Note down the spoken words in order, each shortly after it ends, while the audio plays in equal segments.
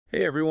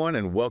Hey everyone,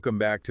 and welcome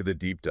back to the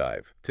Deep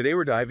Dive. Today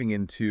we're diving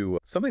into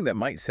something that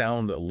might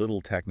sound a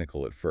little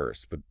technical at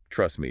first, but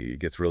trust me, it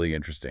gets really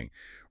interesting.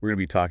 We're going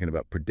to be talking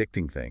about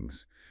predicting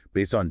things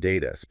based on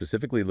data,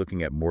 specifically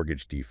looking at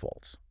mortgage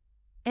defaults.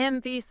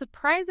 And the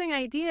surprising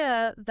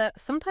idea that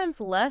sometimes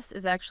less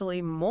is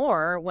actually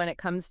more when it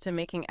comes to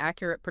making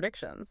accurate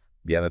predictions.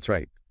 Yeah, that's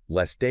right.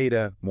 Less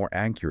data, more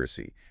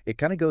accuracy. It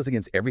kind of goes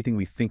against everything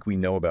we think we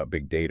know about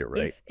big data,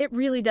 right? It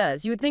really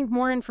does. You would think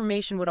more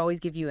information would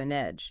always give you an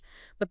edge.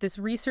 But this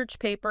research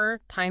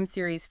paper, Time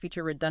Series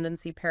Feature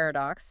Redundancy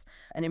Paradox,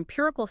 an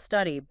empirical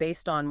study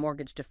based on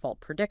mortgage default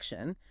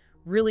prediction,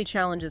 really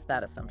challenges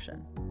that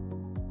assumption.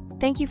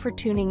 Thank you for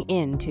tuning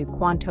in to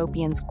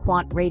Quantopian's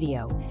Quant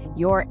Radio,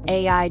 your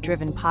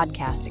AI-driven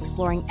podcast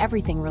exploring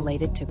everything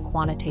related to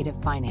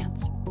quantitative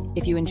finance.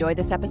 If you enjoy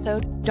this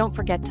episode, don't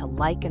forget to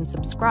like and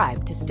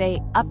subscribe to stay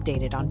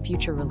updated on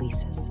future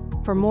releases.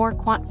 For more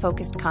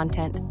quant-focused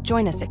content,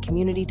 join us at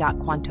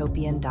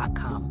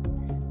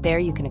community.quantopian.com. There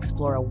you can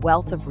explore a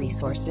wealth of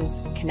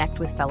resources, connect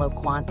with fellow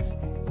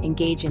quants,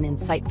 engage in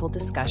insightful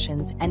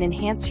discussions, and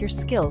enhance your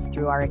skills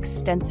through our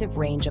extensive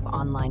range of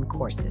online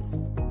courses.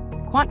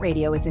 Quant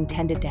Radio is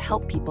intended to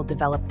help people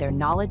develop their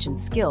knowledge and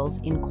skills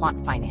in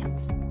quant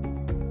finance.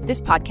 This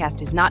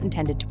podcast is not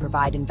intended to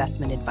provide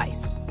investment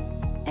advice.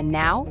 And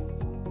now,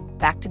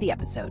 back to the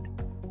episode.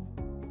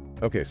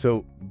 Okay,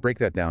 so break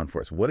that down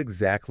for us. What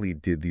exactly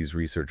did these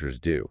researchers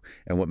do,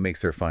 and what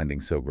makes their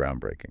findings so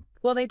groundbreaking?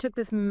 Well, they took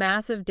this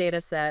massive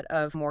data set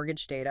of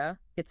mortgage data.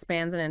 It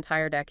spans an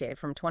entire decade,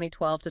 from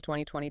 2012 to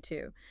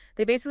 2022.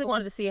 They basically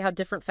wanted to see how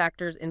different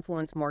factors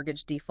influence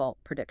mortgage default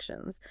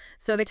predictions.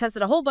 So they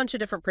tested a whole bunch of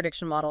different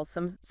prediction models,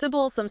 some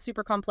simple, some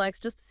super complex,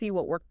 just to see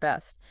what worked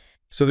best.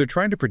 So they're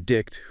trying to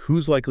predict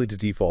who's likely to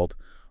default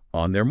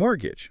on their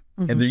mortgage,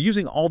 and they're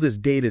using all this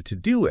data to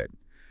do it.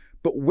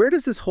 But where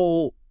does this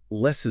whole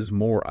less is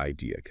more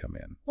idea come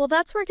in? Well,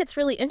 that's where it gets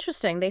really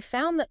interesting. They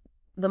found that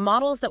the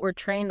models that were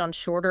trained on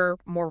shorter,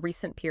 more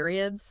recent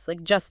periods,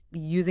 like just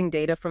using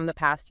data from the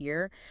past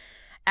year,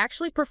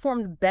 actually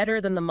performed better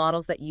than the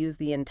models that use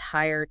the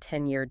entire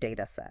 10-year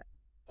data set.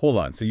 Hold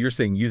on. So you're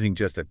saying using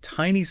just a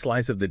tiny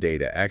slice of the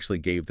data actually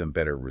gave them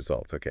better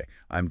results. Okay,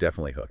 I'm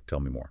definitely hooked. Tell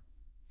me more.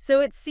 So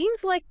it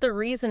seems like the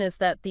reason is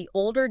that the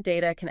older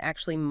data can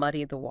actually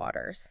muddy the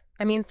waters.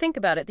 I mean, think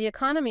about it. The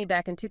economy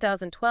back in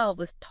 2012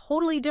 was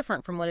totally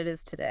different from what it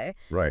is today.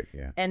 Right,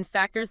 yeah. And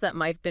factors that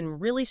might have been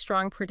really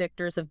strong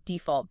predictors of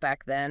default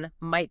back then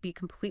might be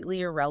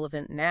completely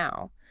irrelevant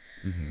now.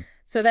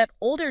 So that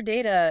older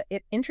data,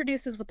 it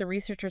introduces what the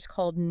researchers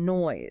called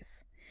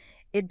noise.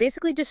 It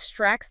basically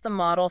distracts the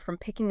model from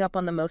picking up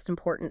on the most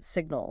important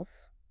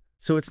signals.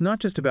 So it's not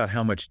just about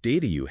how much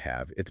data you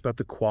have, it's about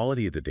the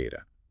quality of the data.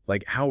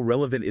 Like, how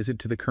relevant is it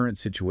to the current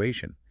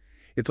situation?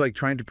 It's like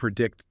trying to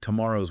predict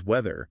tomorrow's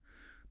weather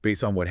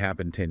based on what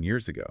happened 10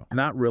 years ago.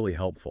 Not really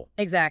helpful.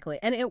 Exactly.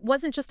 And it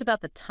wasn't just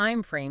about the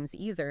time frames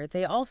either.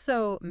 They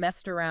also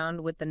messed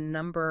around with the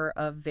number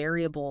of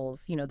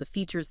variables, the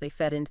features they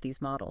fed into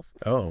these models.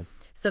 Oh.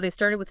 So they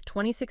started with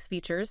 26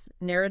 features,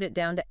 narrowed it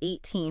down to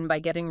 18 by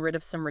getting rid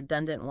of some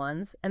redundant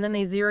ones, and then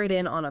they zeroed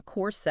in on a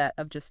core set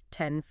of just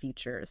 10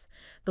 features,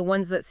 the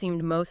ones that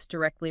seemed most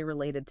directly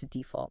related to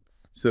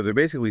defaults. So they're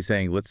basically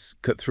saying, let's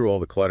cut through all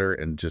the clutter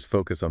and just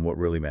focus on what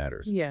really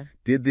matters. Yeah.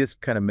 Did this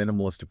kind of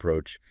minimalist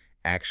approach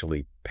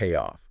actually pay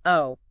off?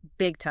 Oh,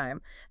 big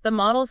time. The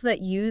models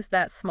that use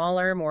that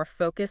smaller, more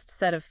focused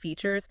set of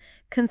features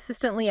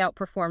consistently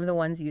outperform the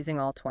ones using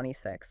all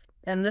 26.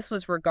 And this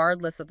was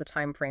regardless of the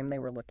time frame they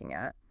were looking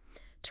at.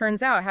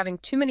 Turns out having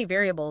too many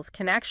variables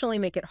can actually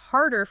make it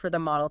harder for the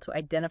model to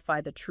identify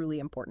the truly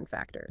important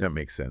factors. That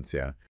makes sense,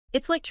 yeah.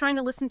 It's like trying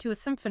to listen to a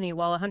symphony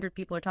while 100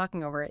 people are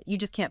talking over it. You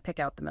just can't pick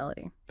out the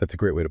melody. That's a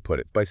great way to put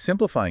it. By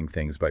simplifying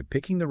things, by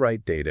picking the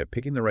right data,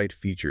 picking the right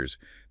features,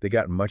 they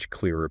got a much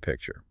clearer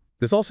picture.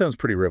 This all sounds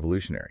pretty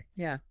revolutionary.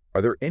 Yeah.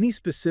 Are there any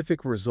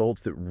specific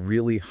results that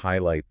really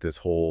highlight this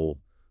whole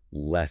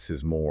less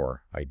is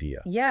more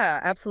idea? Yeah,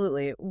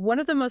 absolutely. One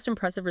of the most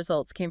impressive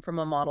results came from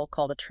a model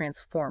called a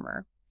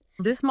transformer.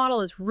 This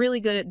model is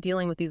really good at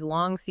dealing with these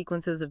long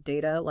sequences of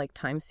data like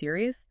time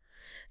series.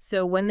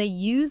 So when they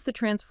use the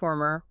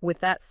transformer with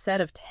that set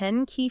of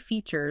 10 key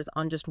features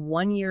on just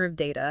 1 year of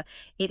data,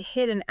 it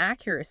hit an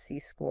accuracy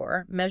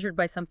score measured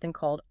by something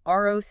called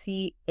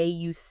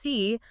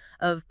ROC-AUC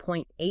of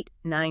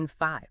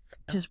 0.895,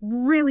 which is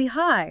really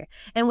high.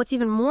 And what's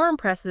even more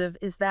impressive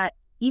is that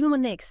even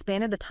when they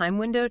expanded the time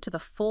window to the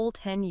full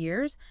 10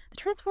 years, the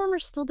transformer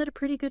still did a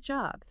pretty good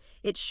job.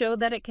 It showed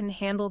that it can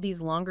handle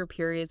these longer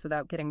periods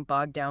without getting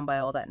bogged down by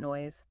all that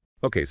noise.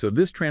 Okay, so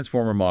this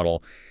transformer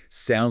model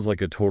sounds like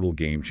a total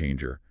game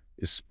changer,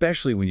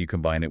 especially when you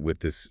combine it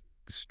with this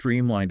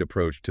streamlined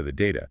approach to the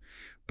data.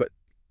 But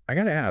I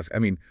got to ask,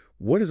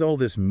 what does all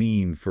this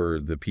mean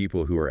for the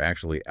people who are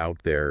actually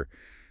out there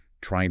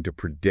trying to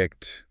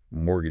predict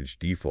mortgage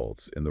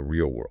defaults in the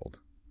real world?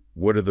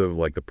 What are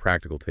the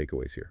practical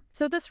takeaways here?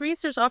 So this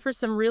research offers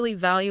some really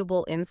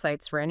valuable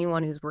insights for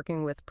anyone who's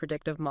working with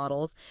predictive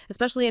models,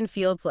 especially in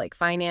fields like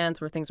finance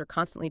where things are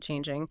constantly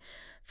changing.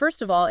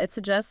 First of all, it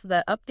suggests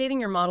that updating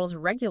your models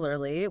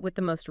regularly with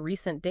the most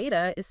recent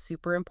data is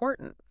super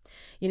important.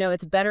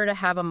 It's better to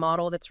have a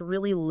model that's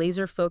really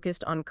laser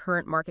focused on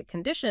current market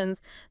conditions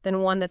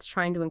than one that's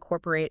trying to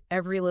incorporate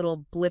every little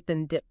blip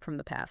and dip from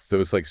the past. So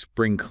it's like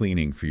spring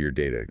cleaning for your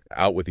data.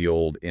 Out with the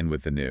old, in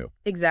with the new.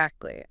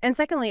 Exactly. And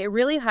secondly, it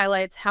really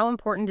highlights how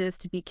important it is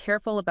to be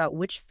careful about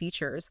which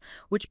features,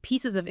 which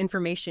pieces of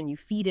information you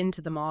feed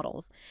into the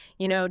models.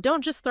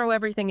 Don't just throw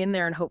everything in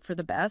there and hope for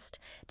the best.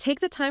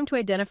 Take the time to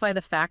identify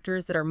the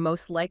factors that are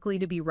most likely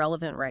to be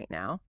relevant right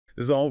now.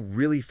 This is all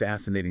really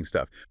fascinating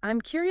stuff. I'm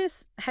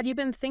curious, had you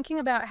been thinking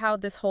about how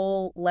this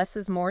whole less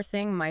is more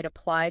thing might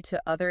apply to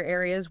other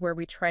areas where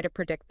we try to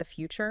predict the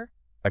future?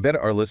 I bet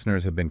our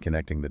listeners have been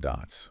connecting the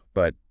dots,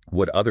 but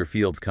would other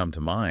fields come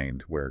to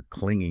mind where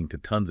clinging to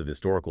tons of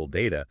historical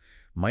data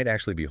might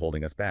actually be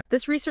holding us back?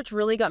 This research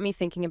really got me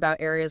thinking about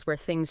areas where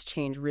things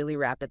change really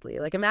rapidly.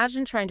 Like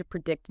imagine trying to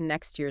predict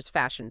next year's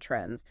fashion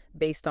trends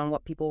based on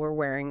what people were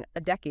wearing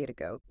a decade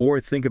ago. Or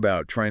think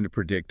about trying to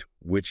predict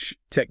which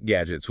tech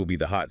gadgets will be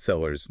the hot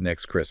sellers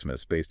next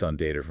Christmas based on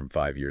data from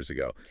 5 years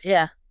ago.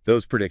 Yeah,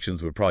 Those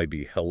predictions would probably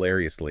be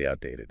hilariously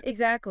outdated.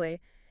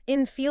 exactly.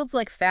 In fields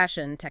like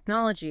fashion,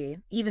 technology,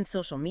 even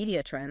social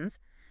media trends,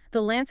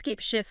 the landscape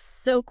shifts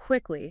so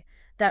quickly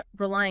that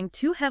relying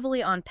too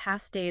heavily on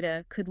past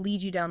data could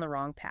lead you down the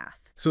wrong path.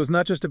 So it's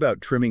not just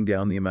about trimming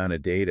down the amount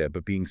of data,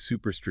 but being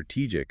super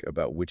strategic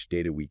about which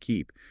data we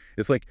keep.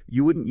 It's like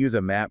you wouldn't use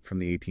a map from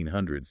the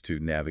 1800s to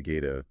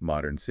navigate a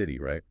modern city,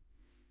 right?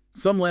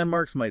 Some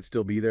landmarks might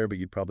still be there, but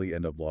you'd probably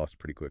end up lost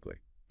pretty quickly.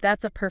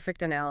 That's a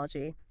perfect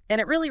analogy. And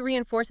it really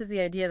reinforces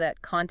the idea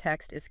that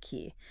context is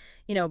key.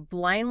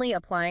 Blindly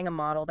applying a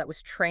model that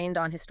was trained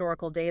on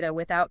historical data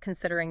without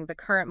considering the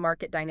current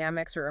market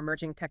dynamics or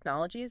emerging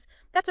technologies,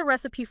 that's a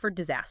recipe for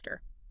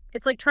disaster.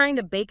 It's like trying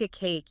to bake a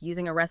cake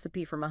using a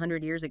recipe from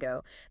 100 years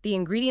ago. The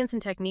ingredients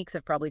and techniques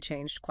have probably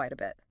changed quite a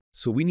bit.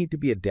 So we need to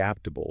be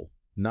adaptable,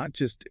 not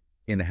just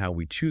in how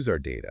we choose our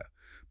data,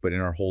 but in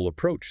our whole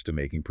approach to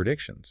making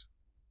predictions.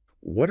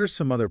 What are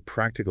some other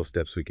practical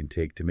steps we can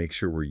take to make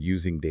sure we're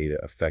using data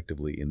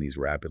effectively in these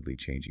rapidly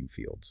changing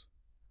fields?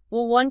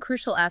 Well, one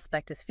crucial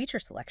aspect is feature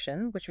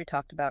selection, which we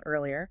talked about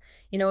earlier.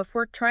 If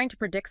we're trying to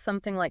predict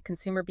something like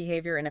consumer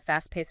behavior in a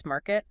fast-paced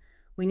market,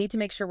 we need to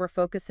make sure we're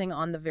focusing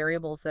on the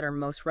variables that are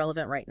most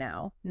relevant right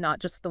now, not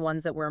just the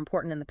ones that were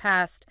important in the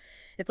past.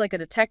 It's like a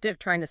detective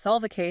trying to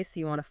solve a case.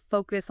 You want to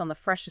focus on the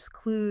freshest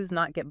clues,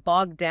 not get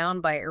bogged down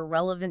by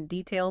irrelevant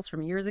details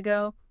from years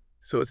ago.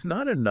 So it's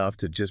not enough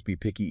to just be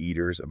picky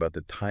eaters about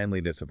the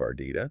timeliness of our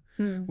data.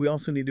 We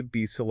also need to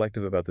be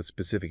selective about the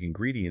specific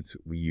ingredients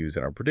we use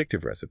in our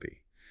predictive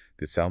recipe.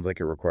 This sounds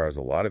like it requires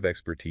a lot of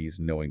expertise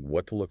knowing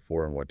what to look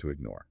for and what to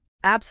ignore.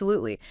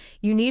 Absolutely.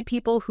 You need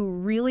people who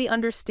really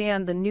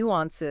understand the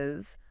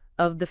nuances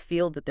of the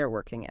field that they're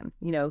working in,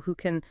 who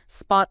can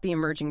spot the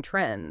emerging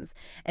trends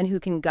and who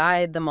can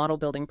guide the model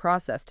building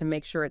process to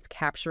make sure it's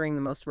capturing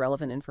the most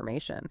relevant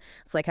information.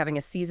 It's like having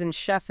a seasoned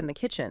chef in the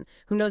kitchen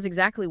who knows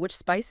exactly which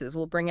spices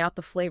will bring out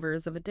the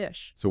flavors of a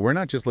dish. So we're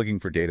not just looking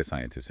for data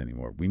scientists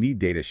anymore. We need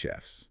data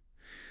chefs.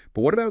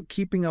 But what about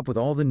keeping up with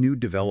all the new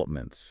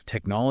developments,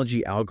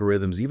 technology,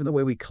 algorithms, even the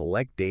way we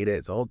collect data?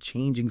 It's all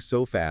changing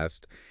so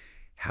fast.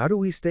 How do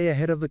we stay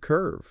ahead of the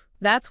curve?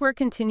 That's where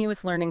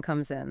continuous learning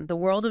comes in. The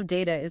world of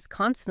data is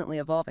constantly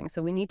evolving,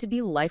 so we need to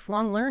be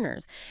lifelong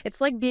learners.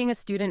 It's like being a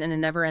student in a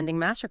never-ending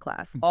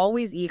masterclass,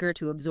 always eager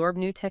to absorb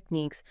new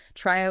techniques,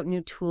 try out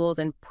new tools,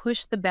 and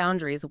push the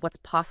boundaries of what's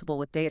possible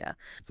with data.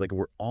 It's like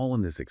we're all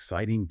in this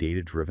exciting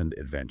data-driven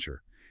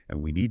adventure,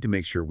 and we need to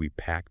make sure we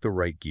pack the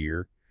right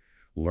gear,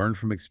 learn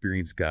from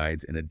experienced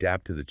guides, and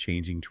adapt to the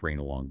changing terrain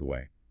along the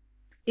way.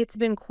 It's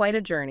been quite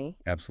a journey.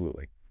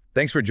 Absolutely.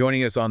 Thanks for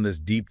joining us on this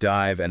deep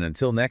dive, and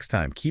until next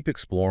time, keep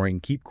exploring,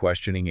 keep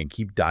questioning, and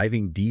keep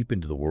diving deep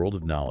into the world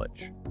of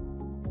knowledge.